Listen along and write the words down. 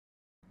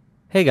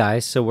Hey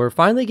guys, so we're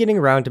finally getting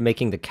around to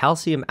making the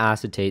calcium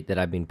acetate that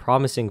I've been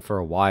promising for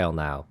a while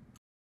now.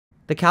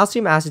 The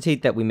calcium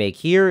acetate that we make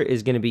here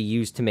is going to be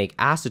used to make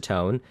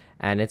acetone,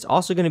 and it's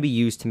also going to be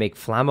used to make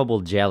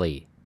flammable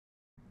jelly.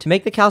 To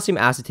make the calcium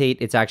acetate,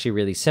 it's actually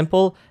really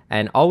simple,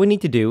 and all we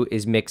need to do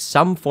is mix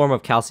some form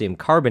of calcium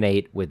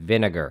carbonate with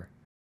vinegar.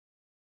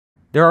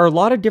 There are a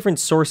lot of different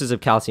sources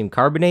of calcium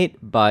carbonate,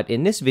 but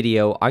in this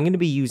video, I'm going to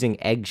be using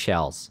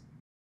eggshells.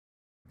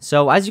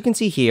 So as you can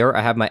see here,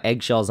 I have my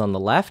eggshells on the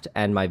left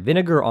and my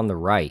vinegar on the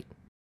right.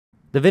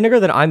 The vinegar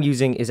that I'm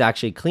using is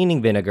actually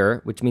cleaning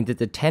vinegar, which means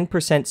it's a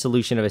 10%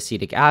 solution of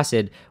acetic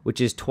acid, which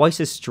is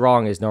twice as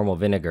strong as normal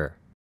vinegar.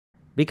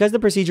 Because the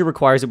procedure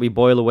requires that we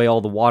boil away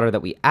all the water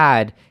that we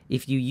add,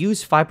 if you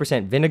use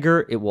 5%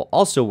 vinegar, it will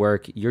also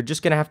work. You're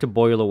just going to have to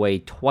boil away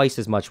twice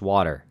as much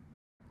water.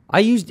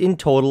 I used in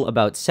total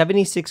about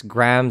 76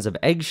 grams of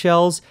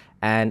eggshells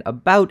and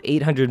about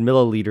 800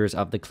 milliliters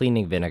of the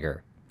cleaning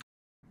vinegar.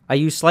 I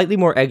used slightly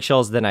more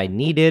eggshells than I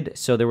needed,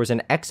 so there was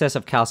an excess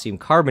of calcium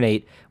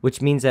carbonate, which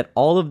means that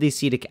all of the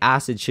acetic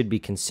acid should be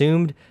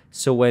consumed,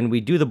 so when we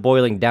do the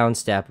boiling down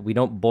step, we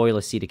don't boil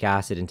acetic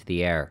acid into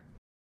the air.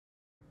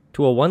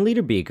 To a 1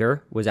 liter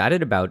beaker was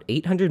added about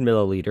 800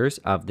 milliliters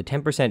of the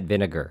 10%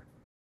 vinegar.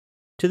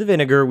 To the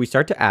vinegar, we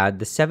start to add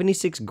the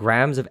 76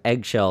 grams of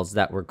eggshells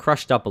that were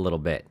crushed up a little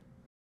bit.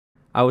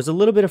 I was a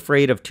little bit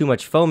afraid of too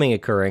much foaming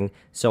occurring,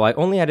 so I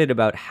only added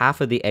about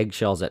half of the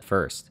eggshells at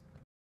first.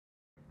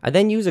 I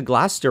then use a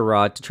glass stir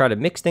rod to try to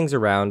mix things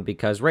around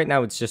because right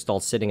now it's just all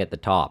sitting at the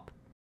top.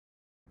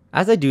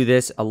 As I do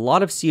this, a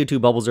lot of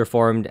CO2 bubbles are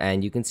formed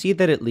and you can see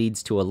that it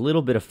leads to a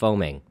little bit of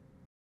foaming.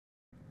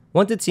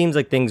 Once it seems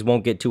like things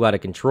won't get too out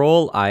of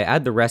control, I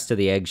add the rest of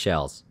the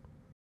eggshells.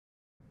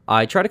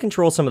 I try to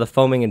control some of the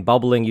foaming and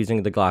bubbling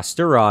using the glass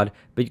stir rod,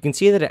 but you can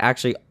see that it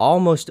actually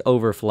almost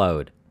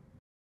overflowed.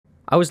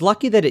 I was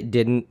lucky that it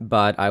didn't,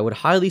 but I would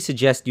highly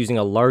suggest using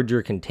a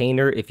larger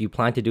container if you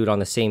plan to do it on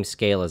the same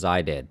scale as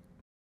I did.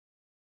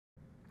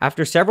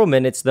 After several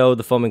minutes though,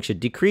 the foaming should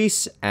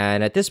decrease,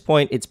 and at this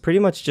point it's pretty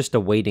much just a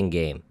waiting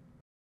game.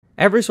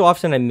 Every so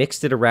often I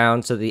mixed it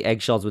around so the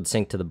eggshells would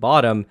sink to the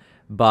bottom,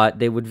 but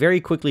they would very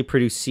quickly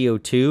produce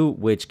CO2,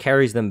 which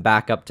carries them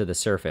back up to the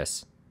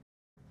surface.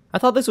 I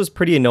thought this was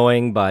pretty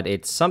annoying, but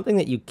it's something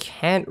that you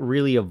can't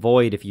really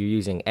avoid if you're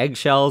using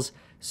eggshells,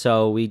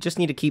 so we just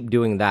need to keep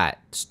doing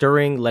that,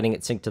 stirring, letting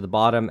it sink to the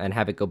bottom, and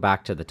have it go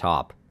back to the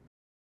top.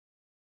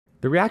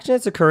 The reaction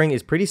that's occurring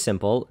is pretty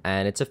simple,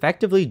 and it's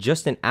effectively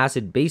just an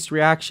acid-base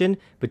reaction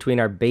between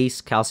our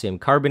base calcium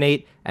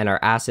carbonate and our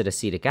acid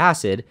acetic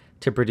acid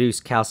to produce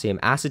calcium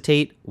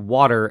acetate,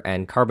 water,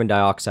 and carbon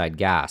dioxide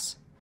gas.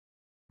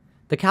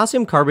 The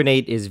calcium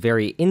carbonate is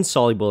very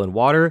insoluble in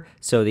water,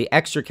 so the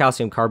extra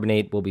calcium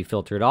carbonate will be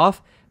filtered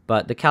off,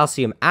 but the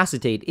calcium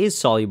acetate is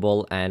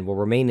soluble and will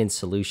remain in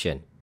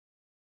solution.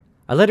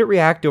 I let it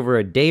react over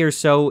a day or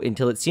so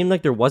until it seemed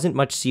like there wasn't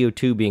much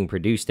CO2 being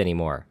produced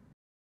anymore.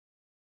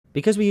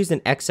 Because we used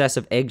an excess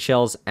of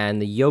eggshells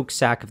and the yolk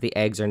sac of the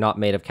eggs are not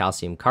made of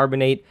calcium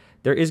carbonate,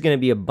 there is going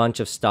to be a bunch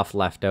of stuff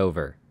left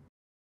over.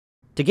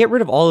 To get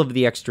rid of all of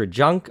the extra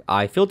junk,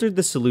 I filtered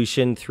the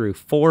solution through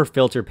 4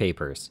 filter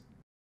papers.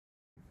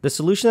 The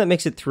solution that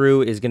makes it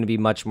through is going to be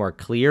much more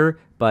clear,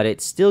 but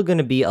it's still going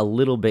to be a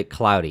little bit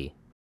cloudy.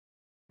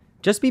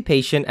 Just be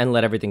patient and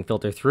let everything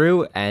filter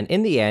through, and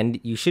in the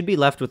end, you should be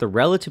left with a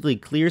relatively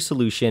clear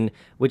solution,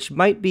 which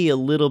might be a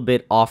little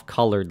bit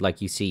off-colored like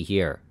you see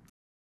here.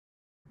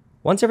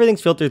 Once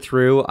everything's filtered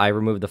through, I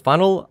removed the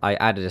funnel, I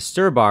added a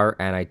stir bar,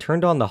 and I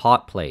turned on the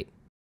hot plate.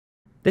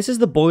 This is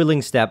the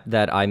boiling step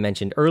that I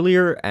mentioned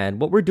earlier, and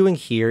what we're doing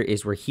here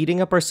is we're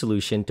heating up our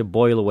solution to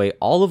boil away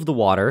all of the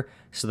water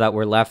so that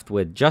we're left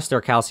with just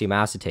our calcium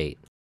acetate.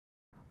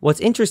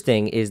 What's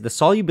interesting is the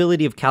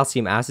solubility of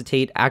calcium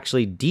acetate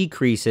actually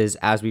decreases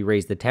as we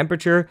raise the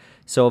temperature,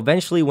 so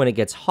eventually when it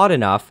gets hot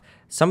enough,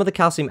 some of the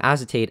calcium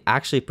acetate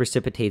actually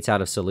precipitates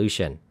out of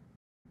solution.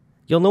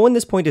 You'll know when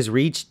this point is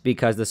reached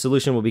because the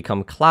solution will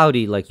become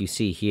cloudy like you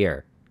see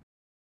here.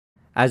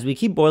 As we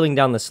keep boiling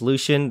down the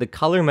solution, the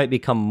color might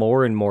become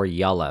more and more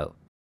yellow.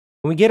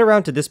 When we get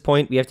around to this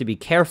point, we have to be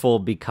careful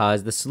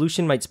because the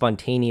solution might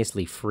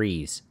spontaneously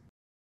freeze.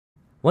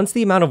 Once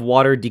the amount of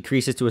water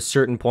decreases to a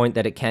certain point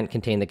that it can't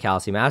contain the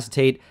calcium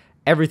acetate,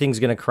 everything's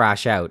going to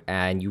crash out,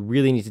 and you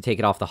really need to take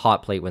it off the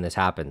hot plate when this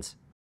happens.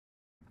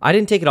 I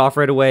didn't take it off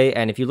right away,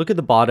 and if you look at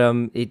the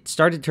bottom, it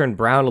started to turn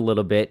brown a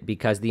little bit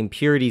because the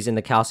impurities in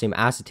the calcium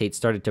acetate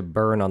started to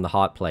burn on the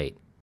hot plate.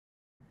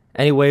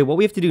 Anyway, what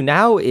we have to do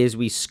now is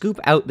we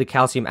scoop out the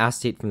calcium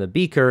acetate from the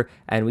beaker,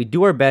 and we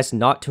do our best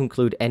not to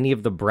include any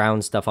of the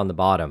brown stuff on the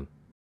bottom.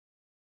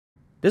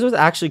 This was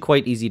actually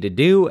quite easy to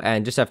do,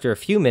 and just after a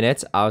few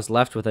minutes, I was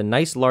left with a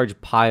nice large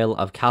pile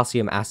of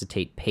calcium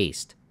acetate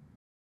paste.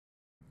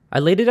 I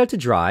laid it out to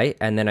dry,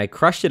 and then I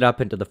crushed it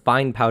up into the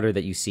fine powder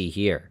that you see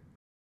here.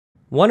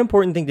 One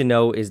important thing to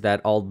know is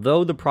that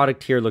although the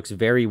product here looks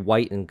very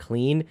white and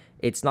clean,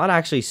 it's not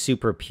actually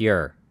super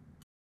pure.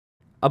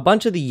 A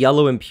bunch of the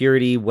yellow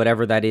impurity,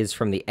 whatever that is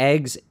from the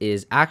eggs,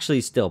 is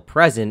actually still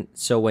present,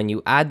 so when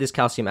you add this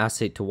calcium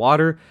acetate to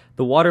water,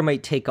 the water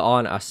might take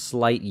on a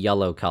slight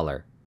yellow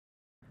color.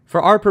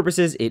 For our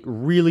purposes, it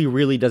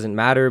really doesn't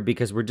matter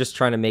because we're just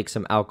trying to make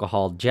some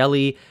alcohol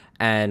jelly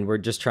and we're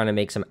just trying to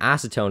make some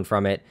acetone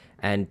from it,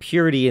 and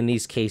purity in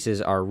these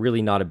cases are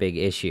really not a big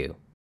issue.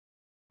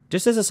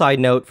 Just as a side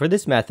note, for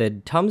this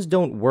method, Tums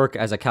don't work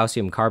as a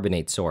calcium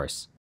carbonate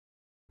source.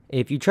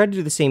 If you try to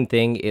do the same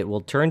thing, it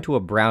will turn to a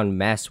brown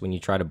mess when you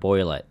try to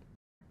boil it.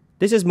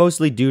 This is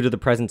mostly due to the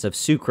presence of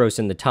sucrose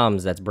in the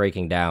Tums that's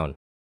breaking down.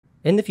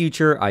 In the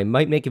future, I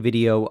might make a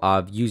video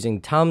of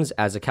using Tums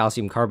as a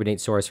calcium carbonate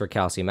source for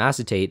calcium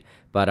acetate,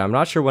 but I'm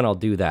not sure when I'll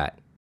do that.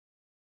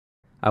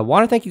 I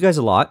want to thank you guys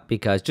a lot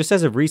because just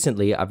as of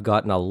recently, I've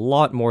gotten a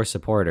lot more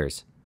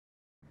supporters.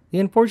 The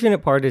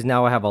unfortunate part is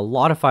now I have a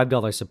lot of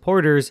 $5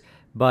 supporters,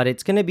 but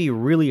it's going to be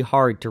really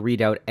hard to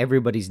read out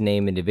everybody's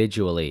name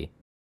individually.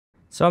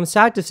 So I'm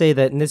sad to say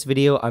that in this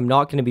video, I'm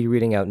not going to be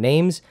reading out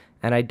names,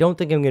 and I don't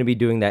think I'm going to be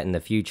doing that in the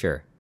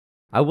future.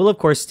 I will of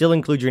course still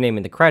include your name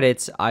in the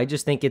credits, I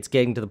just think it's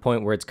getting to the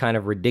point where it's kind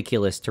of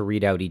ridiculous to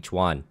read out each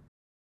one.